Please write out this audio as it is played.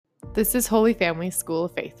This is Holy Family School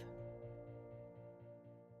of Faith.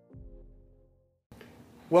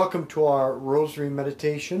 Welcome to our Rosary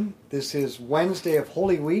Meditation. This is Wednesday of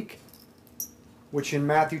Holy Week, which in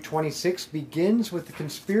Matthew 26 begins with the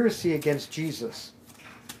conspiracy against Jesus.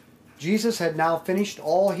 Jesus had now finished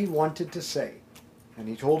all he wanted to say, and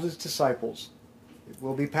he told his disciples, "It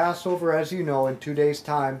will be Passover, as you know, in 2 days'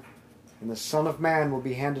 time, and the Son of Man will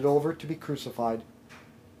be handed over to be crucified."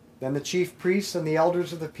 Then the chief priests and the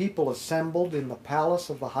elders of the people assembled in the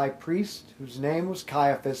palace of the high priest, whose name was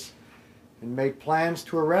Caiaphas, and made plans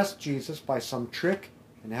to arrest Jesus by some trick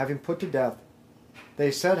and have him put to death.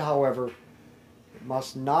 They said, however, it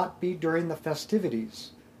must not be during the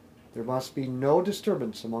festivities. There must be no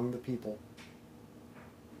disturbance among the people.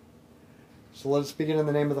 So let us begin in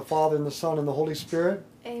the name of the Father, and the Son, and the Holy Spirit.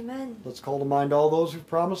 Amen. Let's call to mind all those who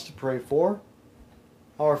promised to pray for.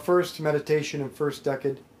 Our first meditation in first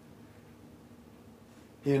decade,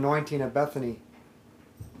 the anointing at Bethany.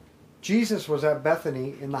 Jesus was at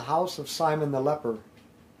Bethany in the house of Simon the leper,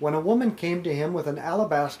 when a woman came to him with an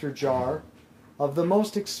alabaster jar of the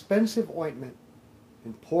most expensive ointment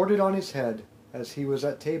and poured it on his head as he was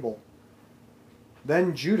at table.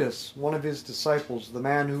 Then Judas, one of his disciples, the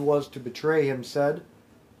man who was to betray him, said,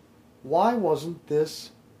 "Why wasn't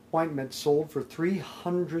this ointment sold for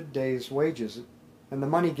 300 days' wages and the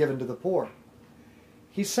money given to the poor?"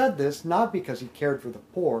 He said this not because he cared for the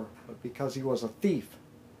poor, but because he was a thief.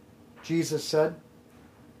 Jesus said,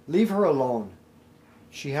 "Leave her alone.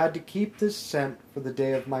 She had to keep this scent for the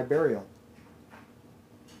day of my burial.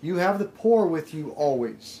 You have the poor with you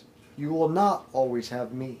always. You will not always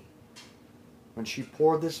have me. When she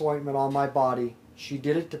poured this ointment on my body, she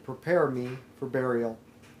did it to prepare me for burial.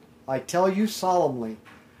 I tell you solemnly,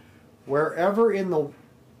 wherever in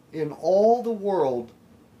all the world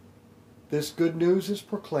this good news is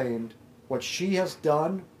proclaimed, what she has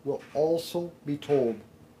done will also be told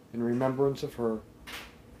in remembrance of her."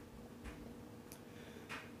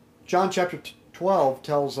 John chapter 12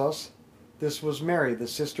 tells us this was Mary, the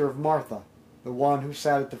sister of Martha, the one who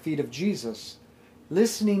sat at the feet of Jesus,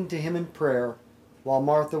 listening to him in prayer, while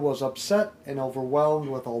Martha was upset and overwhelmed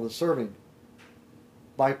with all the serving.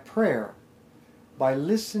 By prayer, by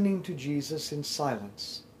listening to Jesus in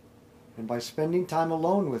silence, and by spending time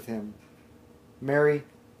alone with him, Mary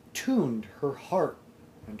tuned her heart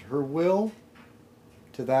and her will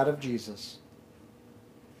to that of Jesus.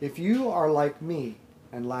 If you are like me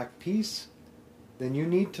and lack peace, then you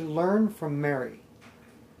need to learn from Mary.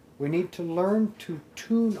 We need to learn to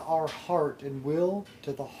tune our heart and will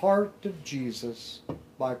to the heart of Jesus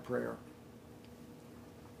by prayer.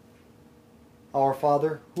 Our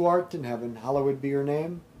Father, who art in heaven, hallowed be your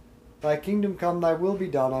name. Thy kingdom come, thy will be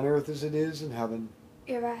done on earth as it is in heaven.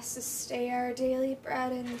 Give us this day our daily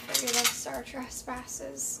bread, and forgive us our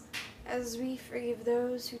trespasses, as we forgive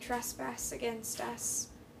those who trespass against us.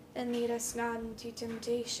 And lead us not into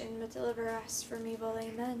temptation, but deliver us from evil.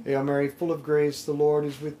 Amen. Hail Mary, full of grace, the Lord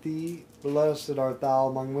is with thee. Blessed art thou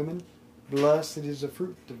among women. Blessed is the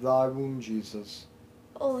fruit of thy womb, Jesus.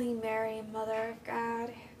 Holy Mary, Mother of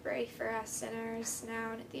God, pray for us sinners,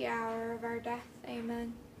 now and at the hour of our death.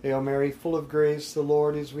 Amen. Hail Mary, full of grace, the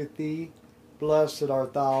Lord is with thee. Blessed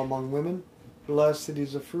art thou among women. Blessed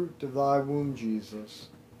is the fruit of thy womb, Jesus.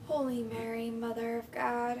 Holy Mary, Mother of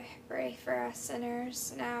God, pray for us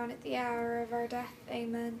sinners, now and at the hour of our death.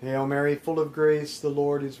 Amen. Hail Mary, full of grace, the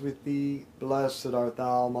Lord is with thee. Blessed art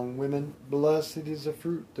thou among women. Blessed is the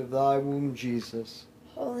fruit of thy womb, Jesus.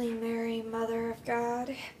 Holy Mary, Mother of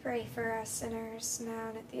God, pray for us sinners, now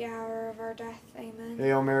and at the hour of our death. Amen.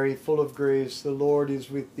 Hail Mary, full of grace, the Lord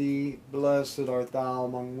is with thee. Blessed art thou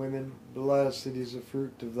among women. Blessed is the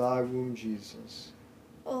fruit of thy womb, Jesus.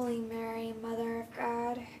 Holy Mary, Mother of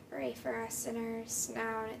God, pray for us sinners,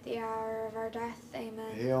 now and at the hour of our death.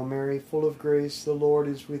 Amen. Hail Mary, full of grace, the Lord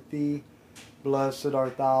is with thee. Blessed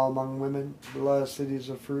art thou among women. Blessed is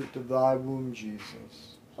the fruit of thy womb,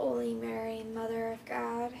 Jesus. Holy Mary, Mother of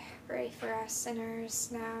God, pray for us sinners,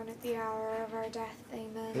 now and at the hour of our death.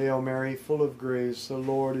 Amen. Hail Mary, full of grace, the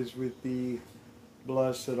Lord is with thee.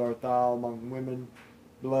 Blessed art thou among women.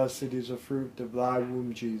 Blessed is the fruit of thy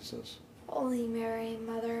womb, Jesus. Holy Mary,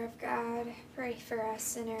 Mother of God, pray for us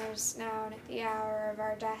sinners, now and at the hour of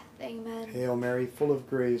our death. Amen. Hail Mary, full of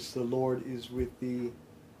grace, the Lord is with thee.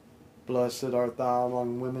 Blessed art thou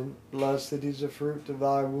among women. Blessed is the fruit of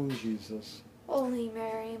thy womb, Jesus. Holy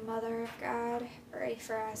Mary, Mother of God, pray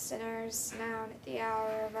for us sinners, now and at the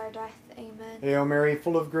hour of our death. Amen. Hail Mary,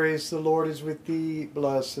 full of grace, the Lord is with thee.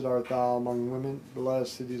 Blessed art thou among women.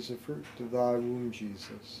 Blessed is the fruit of thy womb,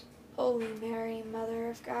 Jesus. Holy Mary, Mother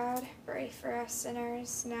of God, pray for us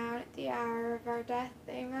sinners, now and at the hour of our death.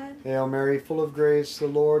 Amen. Hail Mary, full of grace, the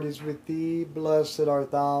Lord is with thee. Blessed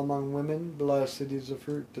art thou among women. Blessed is the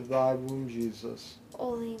fruit of thy womb, Jesus.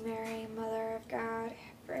 Holy Mary, Mother of God,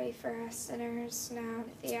 pray for us sinners, now and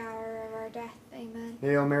at the hour of our death. Amen.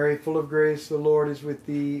 Hail Mary, full of grace, the Lord is with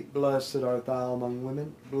thee. Blessed art thou among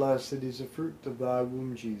women. Blessed is the fruit of thy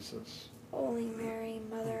womb, Jesus. Holy Mary,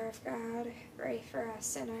 Mother of God, pray for us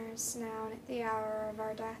sinners, now and at the hour of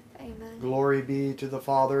our death. Amen. Glory be to the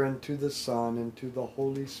Father, and to the Son, and to the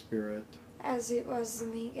Holy Spirit. As it was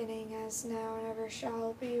in the beginning, as now, and ever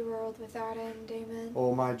shall be, world without end. Amen.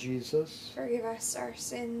 O my Jesus, Forgive us our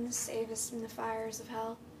sins, save us from the fires of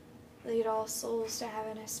hell. Lead all souls to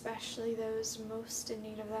heaven, especially those most in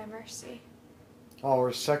need of thy mercy.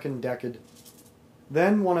 our second decade.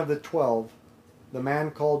 Then one of the 12, the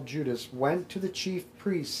man called Judas, went to the chief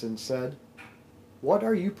priests and said, "What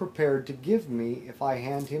are you prepared to give me if I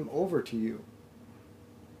hand him over to you?"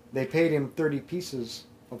 They paid him 30 pieces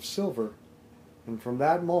of silver, and from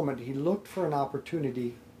that moment he looked for an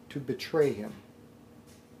opportunity to betray him.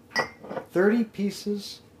 30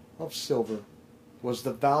 pieces of silver was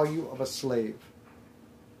the value of a slave.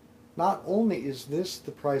 Not only is this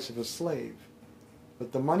the price of a slave,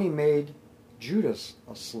 but the money made Judas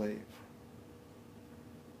a slave.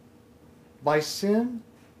 By sin,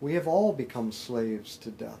 we have all become slaves to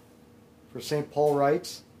death. For St. Paul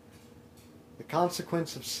writes, "The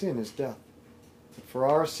consequence of sin is death. But for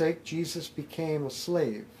our sake, Jesus became a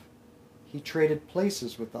slave. He traded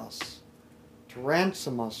places with us to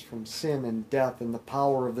ransom us from sin and death and the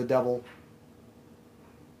power of the devil,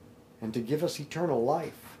 and to give us eternal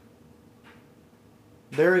life.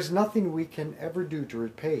 There is nothing we can ever do to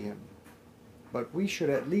repay him, but we should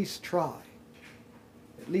at least try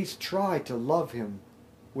to love him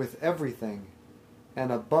with everything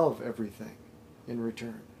and above everything in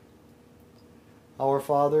return. Our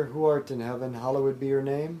Father, who art in heaven, hallowed be your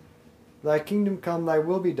name. Thy kingdom come, thy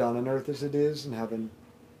will be done on earth as it is in heaven.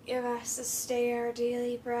 Give us this day our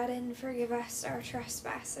daily bread, and forgive us our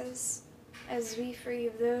trespasses, as we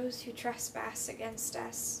forgive those who trespass against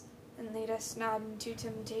us. And lead us not into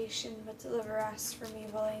temptation, but deliver us from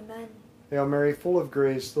evil. Amen. Hail Mary, full of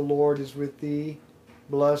grace, the Lord is with thee.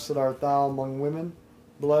 Blessed art thou among women.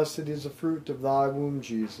 Blessed is the fruit of thy womb,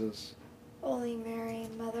 Jesus. Holy Mary,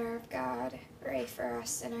 Mother of God, pray for us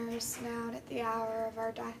sinners, now and at the hour of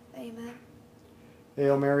our death. Amen.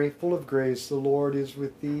 Hail Mary, full of grace, the Lord is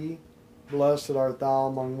with thee. Blessed art thou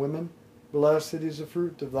among women. Blessed is the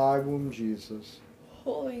fruit of thy womb, Jesus.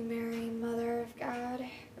 Holy Mary, Mother of God,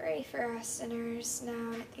 pray for us sinners,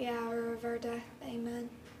 now and at the hour of our death. Amen.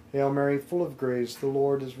 Hail Mary, full of grace, the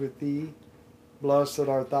Lord is with thee. Blessed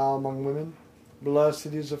art thou among women. Blessed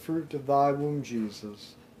is the fruit of thy womb,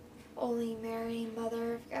 Jesus. Holy Mary,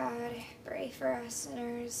 Mother of God, pray for us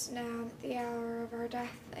sinners, now and at the hour of our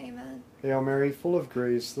death. Amen. Hail Mary, full of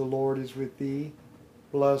grace, the Lord is with thee.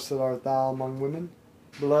 Blessed art thou among women.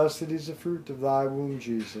 Blessed is the fruit of thy womb,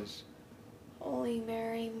 Jesus. Holy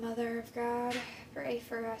Mary, Mother of God, pray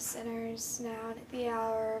for us sinners, now and at the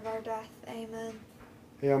hour of our death. Amen.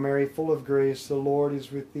 Hail Mary, full of grace, the Lord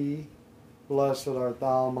is with thee. Blessed art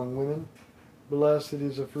thou among women. Blessed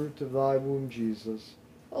is the fruit of thy womb, Jesus.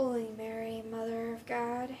 Holy Mary, Mother of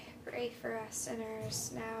God, pray for us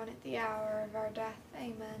sinners, now and at the hour of our death.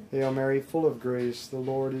 Amen. Hail Mary, full of grace, the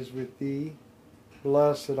Lord is with thee.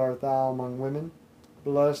 Blessed art thou among women.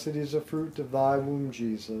 Blessed is the fruit of thy womb,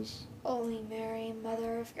 Jesus. Holy Mary,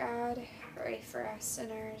 Mother of God, pray for us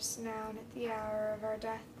sinners, now and at the hour of our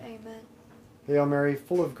death. Amen. Hail Mary,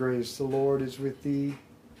 full of grace, the Lord is with thee.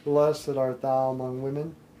 Blessed art thou among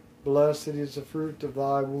women. Blessed is the fruit of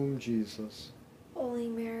thy womb, Jesus. Holy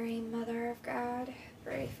Mary, Mother of God,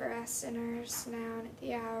 pray for us sinners, now and at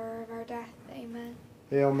the hour of our death. Amen.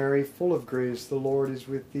 Hail Mary, full of grace, the Lord is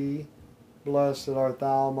with thee. Blessed art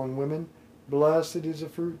thou among women. Blessed is the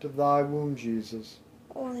fruit of thy womb, Jesus.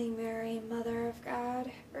 Holy Mary, Mother of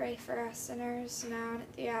God, pray for us sinners, now and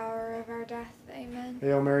at the hour of our death. Amen.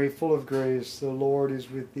 Hail Mary, full of grace, the Lord is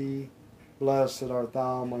with thee. Blessed art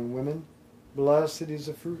thou among women. Blessed is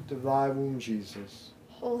the fruit of thy womb, Jesus.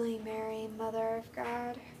 Holy Mary, Mother of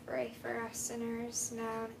God, pray for us sinners,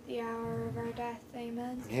 now and at the hour of our death.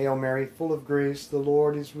 Amen. Hail Mary, full of grace, the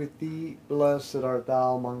Lord is with thee. Blessed art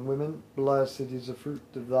thou among women. Blessed is the fruit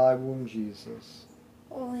of thy womb, Jesus.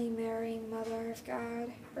 Holy Mary, Mother of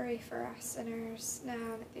God, pray for us sinners, now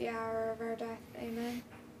and at the hour of our death. Amen.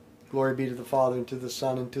 Glory be to the Father, and to the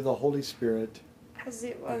Son, and to the Holy Spirit. As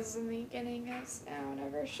it was in the beginning, as now, and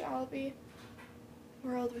ever shall be,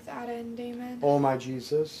 world without end. Amen. O my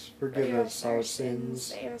Jesus, forgive us our sins.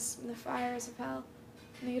 Save us from the fires of hell.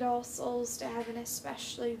 Lead all souls to heaven,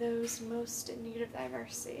 especially those most in need of thy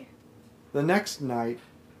mercy. The next night,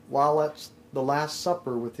 while at the Last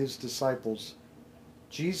Supper with his disciples,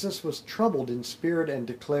 Jesus was troubled in spirit and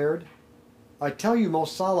declared, I tell you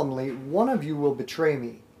most solemnly, one of you will betray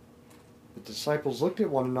me. The disciples looked at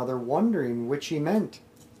one another, wondering which he meant.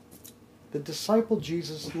 The disciple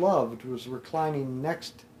Jesus loved was reclining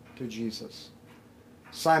next to Jesus.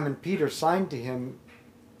 Simon Peter signed to him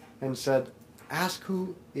and said, Ask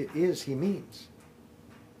who it is he means.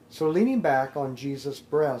 So leaning back on Jesus'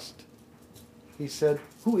 breast, he said,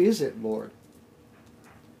 Who is it, Lord?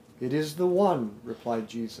 It is the one, replied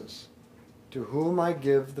Jesus, to whom I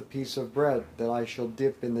give the piece of bread that I shall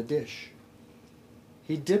dip in the dish.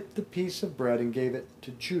 He dipped the piece of bread and gave it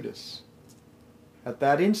to Judas. At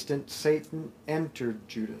that instant Satan entered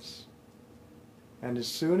Judas. And as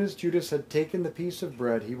soon as Judas had taken the piece of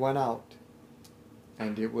bread, he went out,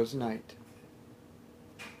 and it was night.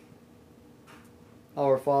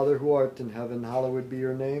 Our Father, who art in heaven, hallowed be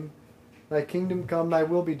your name. Thy kingdom come, thy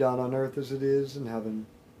will be done on earth as it is in heaven.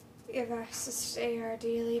 Give us this day our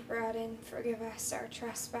daily bread, and forgive us our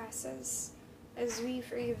trespasses, as we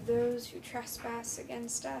forgive those who trespass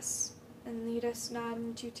against us. And lead us not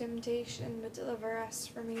into temptation, but deliver us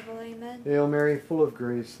from evil. Amen. Hail Mary, full of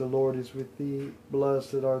grace, the Lord is with thee.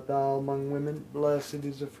 Blessed art thou among women, blessed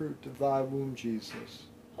is the fruit of thy womb, Jesus.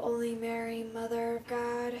 Holy Mary, Mother of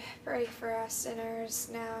God, pray for us sinners,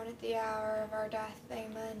 now and at the hour of our death.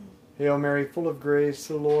 Amen. Hail Mary, full of grace,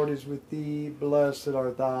 the Lord is with thee. Blessed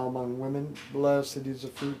art thou among women, blessed is the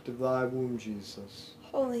fruit of thy womb, Jesus.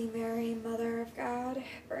 Holy Mary, Mother of God,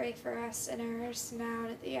 pray for us sinners, now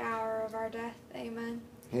and at the hour of our death. Amen.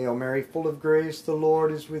 Hail Mary, full of grace, the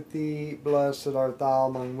Lord is with thee. Blessed art thou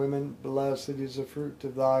among women, blessed is the fruit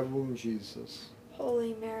of thy womb, Jesus.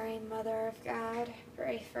 Holy Mary, Mother of God,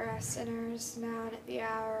 pray for us sinners, now and at the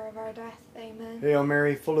hour of our death. Amen. Hail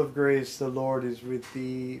Mary, full of grace, the Lord is with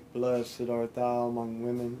thee. Blessed art thou among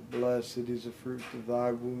women, blessed is the fruit of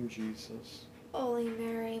thy womb, Jesus. Holy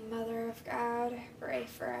Mary, Mother of God, pray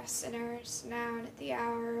for us sinners, now and at the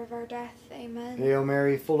hour of our death. Amen. Hail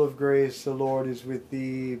Mary, full of grace, the Lord is with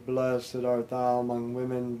thee. Blessed art thou among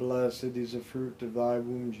women, blessed is the fruit of thy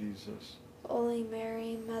womb, Jesus. Holy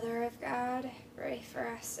Mary, Mother of God, pray for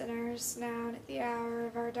us sinners, now and at the hour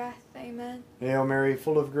of our death. Amen. Hail Mary,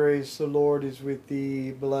 full of grace, the Lord is with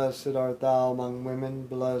thee. Blessed art thou among women,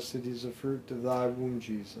 blessed is the fruit of thy womb,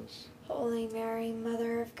 Jesus. Holy Mary,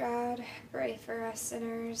 Mother of God, pray for us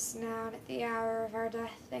sinners, now and at the hour of our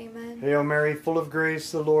death. Amen. Hail Mary, full of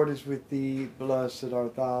grace, the Lord is with thee. Blessed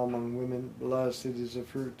art thou among women, blessed is the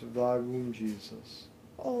fruit of thy womb, Jesus.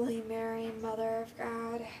 Holy Mary, Mother of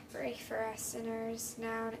God, pray for us sinners,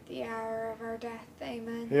 now and at the hour of our death.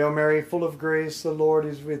 Amen. Hail Mary, full of grace, the Lord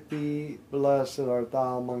is with thee. Blessed art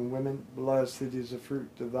thou among women, blessed is the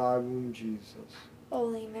fruit of thy womb, Jesus.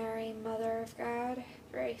 Holy Mary, Mother of God,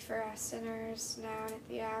 pray for us sinners, now and at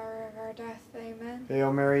the hour of our death. Amen.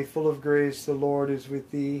 Hail Mary, full of grace, the Lord is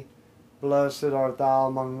with thee. Blessed art thou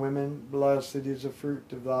among women, blessed is the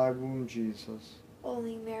fruit of thy womb, Jesus.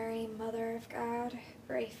 Holy Mary, Mother of God,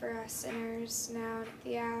 pray for us sinners, now and at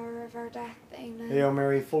the hour of our death. Amen. Hail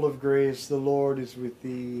Mary, full of grace, the Lord is with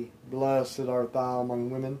thee. Blessed art thou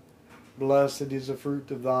among women, blessed is the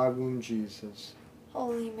fruit of thy womb, Jesus.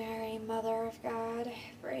 Holy Mary, Mother of God,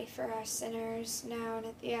 pray for us sinners, now and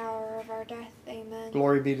at the hour of our death. Amen.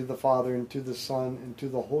 Glory be to the Father, and to the Son, and to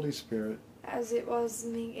the Holy Spirit. As it was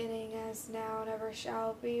in the beginning, as now, and ever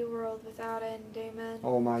shall be, world without end. Amen.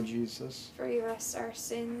 O my Jesus. Forgive us our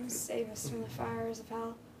sins, save us from the fires of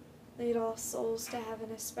hell. Lead all souls to heaven,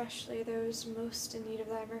 especially those most in need of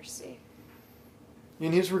thy mercy.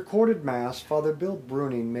 In his recorded Mass, Father Bill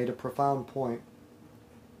Bruning made a profound point.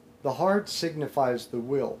 The heart signifies the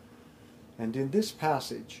will, and in this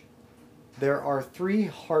passage, there are 3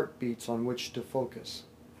 heartbeats on which to focus.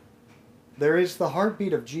 There is the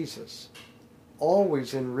heartbeat of Jesus,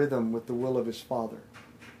 always in rhythm with the will of his Father.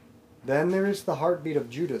 Then there is the heartbeat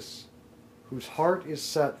of Judas, whose heart is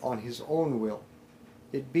set on his own will.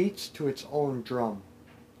 It beats to its own drum.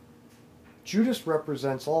 Judas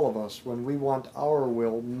represents all of us when we want our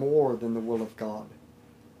will more than the will of God.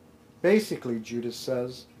 Basically, Judas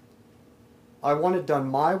says, I want it done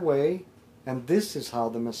my way, and this is how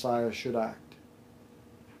the Messiah should act.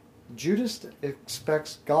 Judas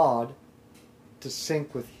expects God to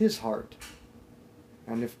sync with his heart.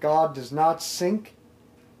 And if God does not sync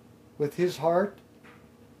with his heart,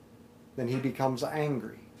 then he becomes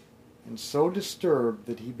angry and so disturbed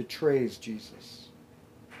that he betrays Jesus.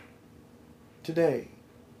 Today,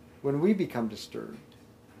 when we become disturbed,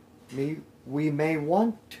 we may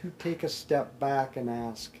want to take a step back and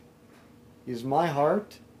ask, is my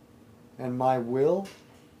heart and my will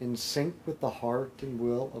in sync with the heart and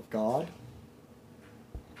will of God?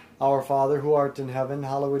 Our Father, who art in heaven,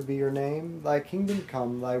 hallowed be your name. Thy kingdom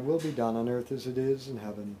come, thy will be done on earth as it is in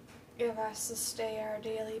heaven. Give us this day our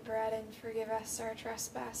daily bread, and forgive us our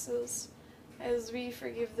trespasses, as we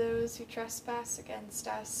forgive those who trespass against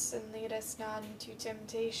us. And lead us not into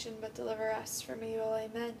temptation, but deliver us from evil.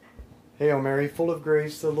 Amen. Hail Mary, full of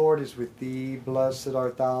grace, the Lord is with thee. Blessed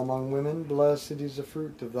art thou among women, blessed is the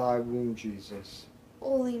fruit of thy womb, Jesus.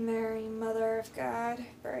 Holy Mary, Mother of God,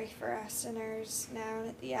 pray for us sinners, now and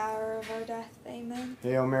at the hour of our death. Amen.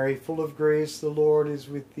 Hail Mary, full of grace, the Lord is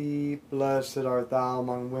with thee. Blessed art thou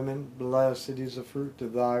among women, blessed is the fruit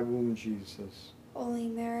of thy womb, Jesus. Holy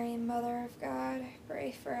Mary, Mother of God,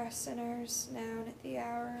 pray for us sinners, now and at the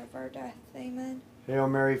hour of our death. Amen. Hail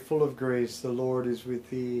Mary, full of grace, the Lord is with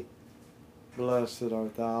thee. Blessed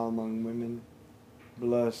art thou among women,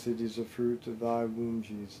 blessed is the fruit of thy womb,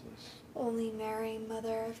 Jesus. Holy Mary,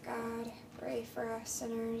 Mother of God, pray for us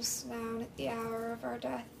sinners, now and at the hour of our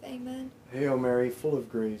death. Amen. Hail Mary, full of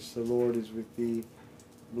grace, the Lord is with thee.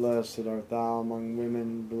 Blessed art thou among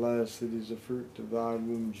women, blessed is the fruit of thy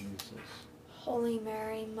womb, Jesus. Holy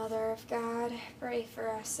Mary, Mother of God, pray for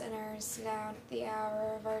us sinners, now and at the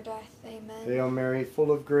hour of our death. Amen. Hail Mary,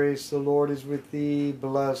 full of grace, the Lord is with thee.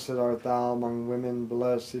 Blessed art thou among women,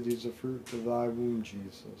 blessed is the fruit of thy womb,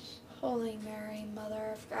 Jesus. Holy Mary,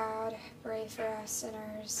 Mother of God, pray for us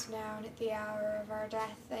sinners, now and at the hour of our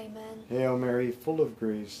death. Amen. Hail Mary, full of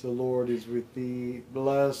grace, the Lord is with thee.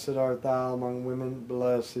 Blessed art thou among women,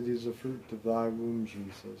 blessed is the fruit of thy womb,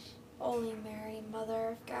 Jesus. Holy Mary,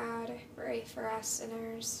 Mother of God, pray for us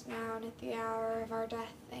sinners, now and at the hour of our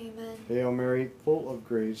death. Amen. Hail Mary, full of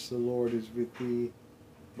grace, the Lord is with thee.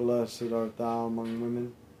 Blessed art thou among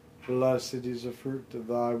women, blessed is the fruit of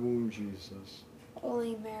thy womb, Jesus.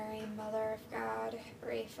 Holy Mary, Mother of God,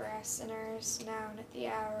 pray for us sinners, now and at the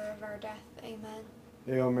hour of our death. Amen.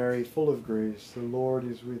 Hail Mary, full of grace, the Lord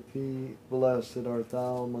is with thee. Blessed art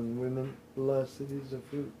thou among women, blessed is the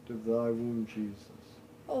fruit of thy womb, Jesus.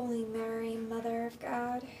 Holy Mary, Mother of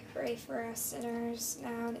God, pray for us sinners,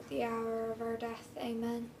 now and at the hour of our death.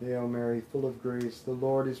 Amen. Hail Mary, full of grace, the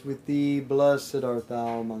Lord is with thee. Blessed art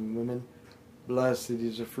thou among women, blessed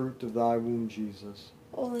is the fruit of thy womb, Jesus.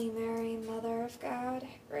 Holy Mary, Mother of God,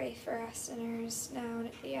 pray for us sinners, now and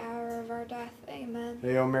at the hour of our death. Amen.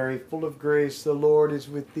 Hail Mary, full of grace, the Lord is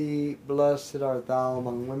with thee. Blessed art thou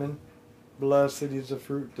among women, blessed is the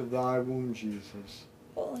fruit of thy womb, Jesus.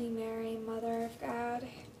 Holy Mary, Mother of God,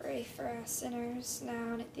 pray for us sinners,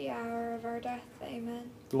 now and at the hour of our death. Amen.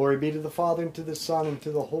 Glory be to the Father, and to the Son, and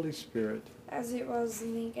to the Holy Spirit. As it was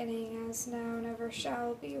in the beginning, as now, and ever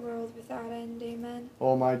shall be, world without end. Amen.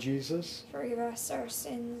 O my Jesus, Forgive us our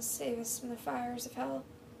sins, save us from the fires of hell.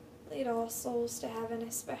 Lead all souls to heaven,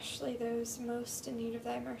 especially those most in need of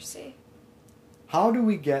thy mercy. how do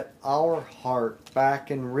we get our heart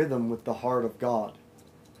back in rhythm with the heart of God?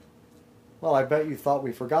 Well, I bet you thought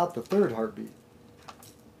we forgot the third heartbeat.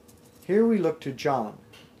 Here we look to John,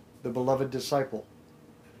 the beloved disciple,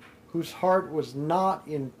 whose heart was not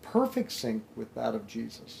in perfect sync with that of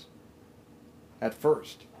Jesus. At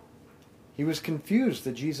first, he was confused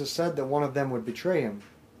that Jesus said that one of them would betray him.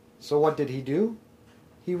 So what did he do?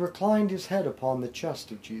 He reclined his head upon the chest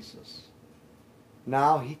of Jesus.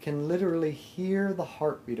 Now he can literally hear the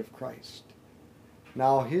heartbeat of Christ.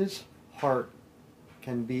 Now his heart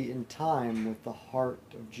can be in time with the heart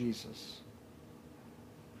of Jesus.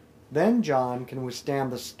 Then John can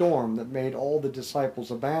withstand the storm that made all the disciples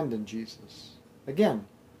abandon Jesus. Again,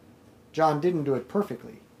 John didn't do it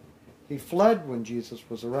perfectly. He fled when Jesus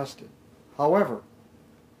was arrested. However,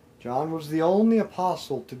 John was the only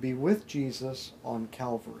apostle to be with Jesus on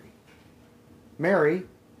Calvary. Mary,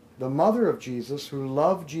 the mother of Jesus, who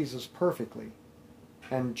loved Jesus perfectly,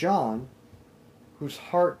 and John, whose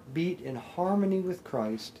heart beat in harmony with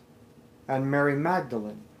Christ, and Mary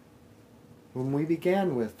Magdalene, whom we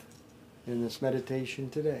began with in this meditation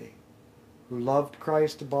today, who loved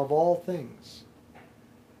Christ above all things.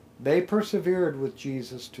 They persevered with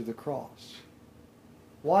Jesus to the cross.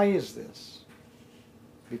 Why is this?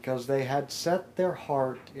 Because they had set their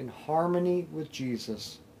heart in harmony with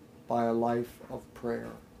Jesus by a life of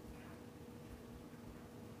prayer.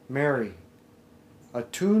 Mary,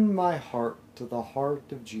 attune my heart to the heart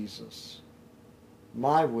of Jesus,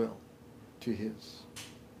 my will to his.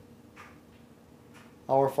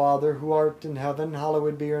 Our Father, who art in heaven,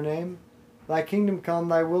 hallowed be your name. Thy kingdom come,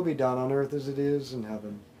 thy will be done on earth as it is in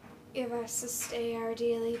heaven. Give us this day our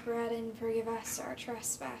daily bread, and forgive us our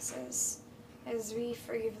trespasses, as we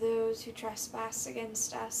forgive those who trespass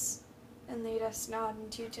against us. And lead us not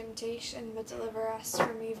into temptation, but deliver us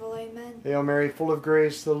from evil. Amen. Hail Mary, full of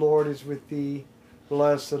grace, the Lord is with thee.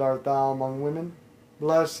 Blessed art thou among women.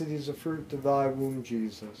 Blessed is the fruit of thy womb,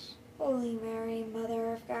 Jesus. Holy Mary,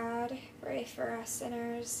 Mother of God, pray for us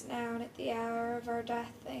sinners, now and at the hour of our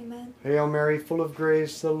death. Amen. Hail Mary, full of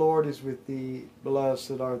grace, the Lord is with thee.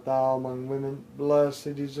 Blessed art thou among women. Blessed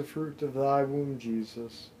is the fruit of thy womb,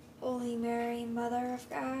 Jesus. Holy Mary, Mother of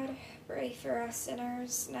God, pray for us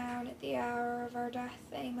sinners, now and at the hour of our death.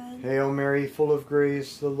 Amen. Hail Mary, full of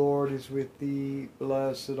grace, the Lord is with thee.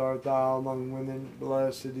 Blessed art thou among women.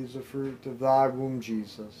 Blessed is the fruit of thy womb,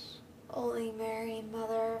 Jesus. Holy Mary,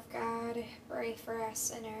 Mother of God, pray for us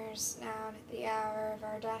sinners, now and at the hour of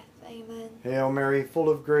our death. Amen. Hail Mary, full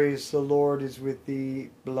of grace, the Lord is with thee.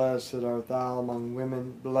 Blessed art thou among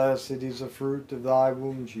women. Blessed is the fruit of thy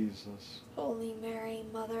womb, Jesus. Holy Mary,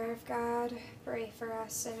 Mother of God, pray for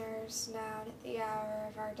us sinners, now and at the hour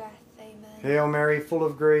of our death. Amen. Hail Mary, full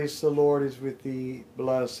of grace, the Lord is with thee.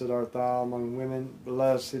 Blessed art thou among women.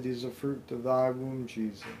 Blessed is the fruit of thy womb,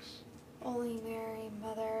 Jesus. Holy Mary,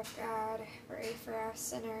 Mother of God, pray for us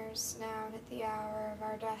sinners, now and at the hour of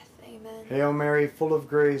our death. Amen. Hail Mary, full of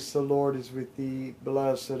grace, the Lord is with thee.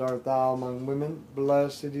 Blessed art thou among women.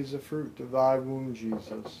 Blessed is the fruit of thy womb,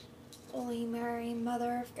 Jesus. Holy Mary,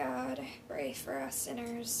 Mother of God, pray for us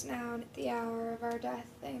sinners, now and at the hour of our death.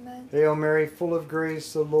 Amen. Hail Mary, full of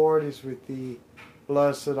grace, the Lord is with thee.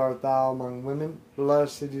 Blessed art thou among women.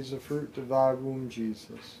 Blessed is the fruit of thy womb,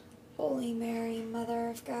 Jesus. Holy Mary, Mother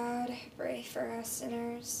of God, pray for us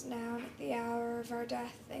sinners, now and at the hour of our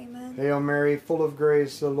death. Amen. Hail Mary, full of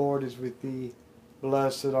grace, the Lord is with thee.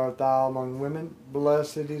 Blessed art thou among women.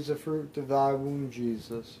 Blessed is the fruit of thy womb,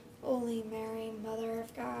 Jesus. Holy Mary, Mother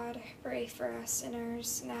of God, pray for us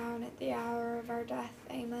sinners, now and at the hour of our death.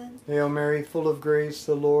 Amen. Hail Mary, full of grace,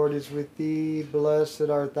 the Lord is with thee. Blessed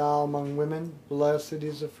art thou among women. Blessed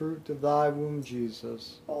is the fruit of thy womb,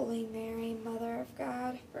 Jesus. Holy Mary, Mother of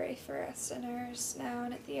God, pray for us sinners, now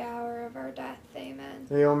and at the hour of our death. Amen.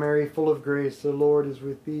 Hail Mary, full of grace, the Lord is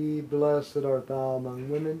with thee. Blessed art thou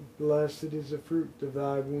among women. Blessed is the fruit of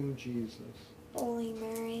thy womb, Jesus. Holy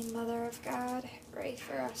Mary, Mother of God, pray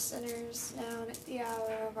for us sinners, now and at the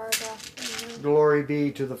hour of our death. Amen. Glory be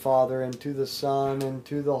to the Father, and to the Son, and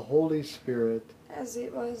to the Holy Spirit. As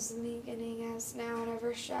it was in the beginning, as now, and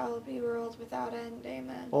ever shall be, world without end.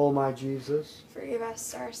 Amen. O my Jesus, Forgive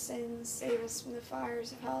us our sins, save us from the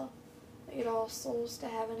fires of hell. Lead all souls to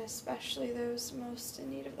heaven, especially those most in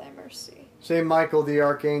need of thy mercy. Saint Michael the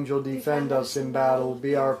Archangel, defend us in battle.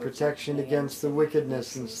 Be our protection against the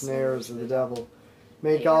wickedness and snares of the devil.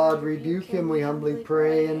 May God rebuke him, we humbly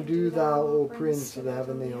pray, and do thou, O Prince of the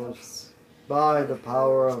heavenly hosts, by the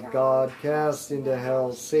power of God, cast into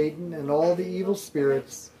hell Satan and all the evil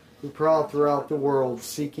spirits who prowl throughout the world,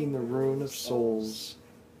 seeking the ruin of souls.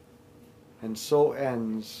 And so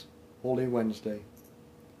ends Holy Wednesday.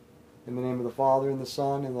 In the name of the Father, and the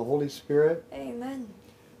Son, and the Holy Spirit. Amen.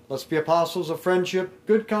 Let's be apostles of friendship,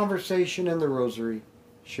 good conversation, and the rosary.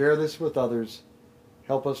 Share this with others.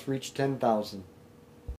 Help us reach 10,000.